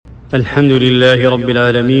الحمد لله رب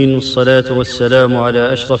العالمين، والصلاة والسلام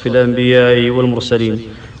على أشرف الأنبياء والمرسلين.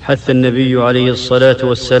 حث النبي عليه الصلاة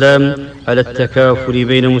والسلام على التكافل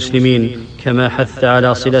بين المسلمين، كما حث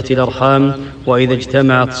على صلة الأرحام، وإذا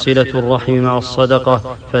اجتمعت صلة الرحم مع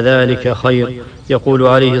الصدقة فذلك خير. يقول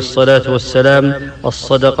عليه الصلاة والسلام: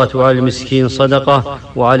 الصدقة على المسكين صدقة،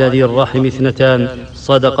 وعلى ذي الرحم اثنتان،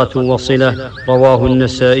 صدقة وصلة. رواه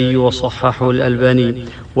النسائي وصححه الألباني.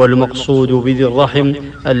 والمقصود بذي الرحم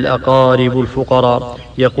الأقارب الفقراء.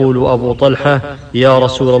 يقول أبو طلحة: يا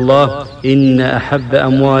رسول الله، إن أحب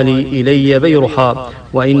أموالي إلي بيرها،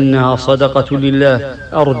 وإنها صدقة لله،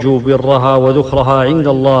 أرجو برها وذخرها عند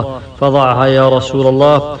الله، فضعها يا رسول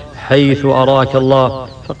الله حيث أراك الله.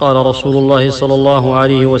 فقال رسول الله صلى الله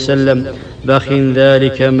عليه وسلم: بخ،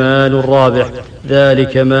 ذلك مال رابح،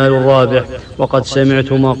 ذلك مال رابح. وقد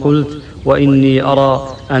سمعت ما قلت، وإني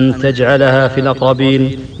أرى أن تجعلها في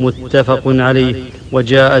الأقربين. متفق عليه.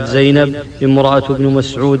 وجاءت زينب امرأة ابن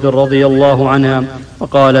مسعود رضي الله عنها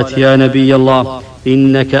وقالت: يا نبي الله،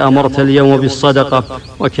 إنك أمرت اليوم بالصدقة،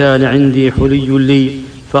 وكان عندي حلي لي،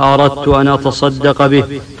 فأردت أن أتصدق به.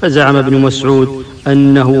 فزعم ابن مسعود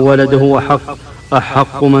أنه ولده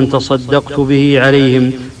أحق من تصدقت به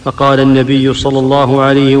عليهم. فقال النبي صلى الله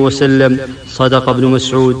عليه وسلم: صدق ابن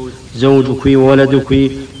مسعود، زوجك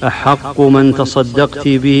وولدك أحق من تصدقت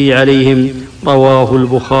به عليهم. رواه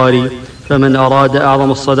البخاري. فمن أراد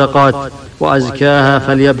أعظم الصدقات وأزكاها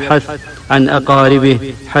فليبحث عن أقاربه،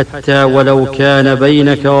 حتى ولو كان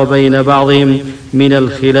بينك وبين بعضهم من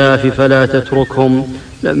الخلاف فلا تتركهم.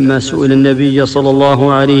 لما سئل النبي صلى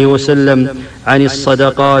الله عليه وسلم عن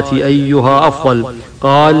الصدقات أيها أفضل،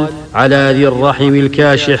 قال: على ذي الرحم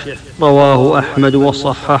الكاشح. رواه أحمد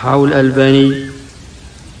وصححه الألباني.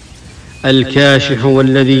 الكاشح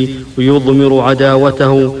والذي يضمر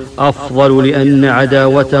عداوته أفضل، لأن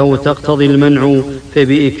عداوته تقتضي المنع،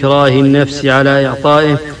 فبإكراه النفس على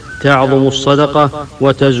إعطائه تعظم الصدقة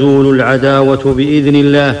وتزول العداوة بإذن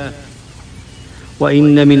الله.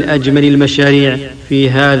 وإن من أجمل المشاريع في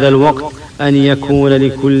هذا الوقت أن يكون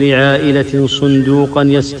لكل عائلة صندوقا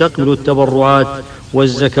يستقبل التبرعات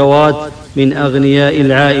والزكوات من أغنياء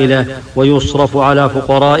العائلة، ويصرف على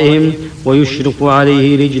فقرائهم، ويشرف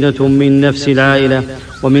عليه لجنة من نفس العائلة.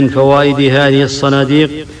 ومن فوائد هذه الصناديق: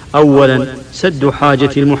 أولا، سد حاجة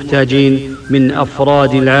المحتاجين من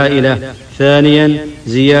أفراد العائلة. ثانيا،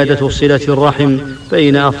 زيادة صلة الرحم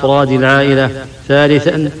بين أفراد العائلة.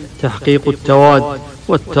 ثالثا، تحقيق التواد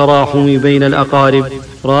والتراحم بين الأقارب.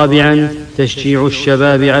 رابعا، تشجيع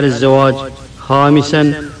الشباب على الزواج.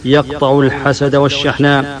 خامسا، يقطع الحسد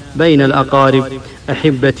والشحناء بين الأقارب.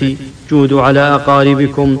 أحبتي، جودوا على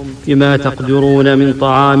أقاربكم بما تقدرون من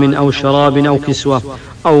طعام أو شراب أو كسوة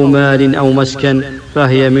أو مال أو مسكن،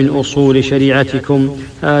 فهي من أصول شريعتكم.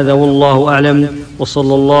 هذا والله أعلم،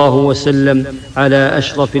 وصلى الله وسلم على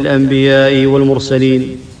أشرف الأنبياء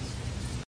والمرسلين.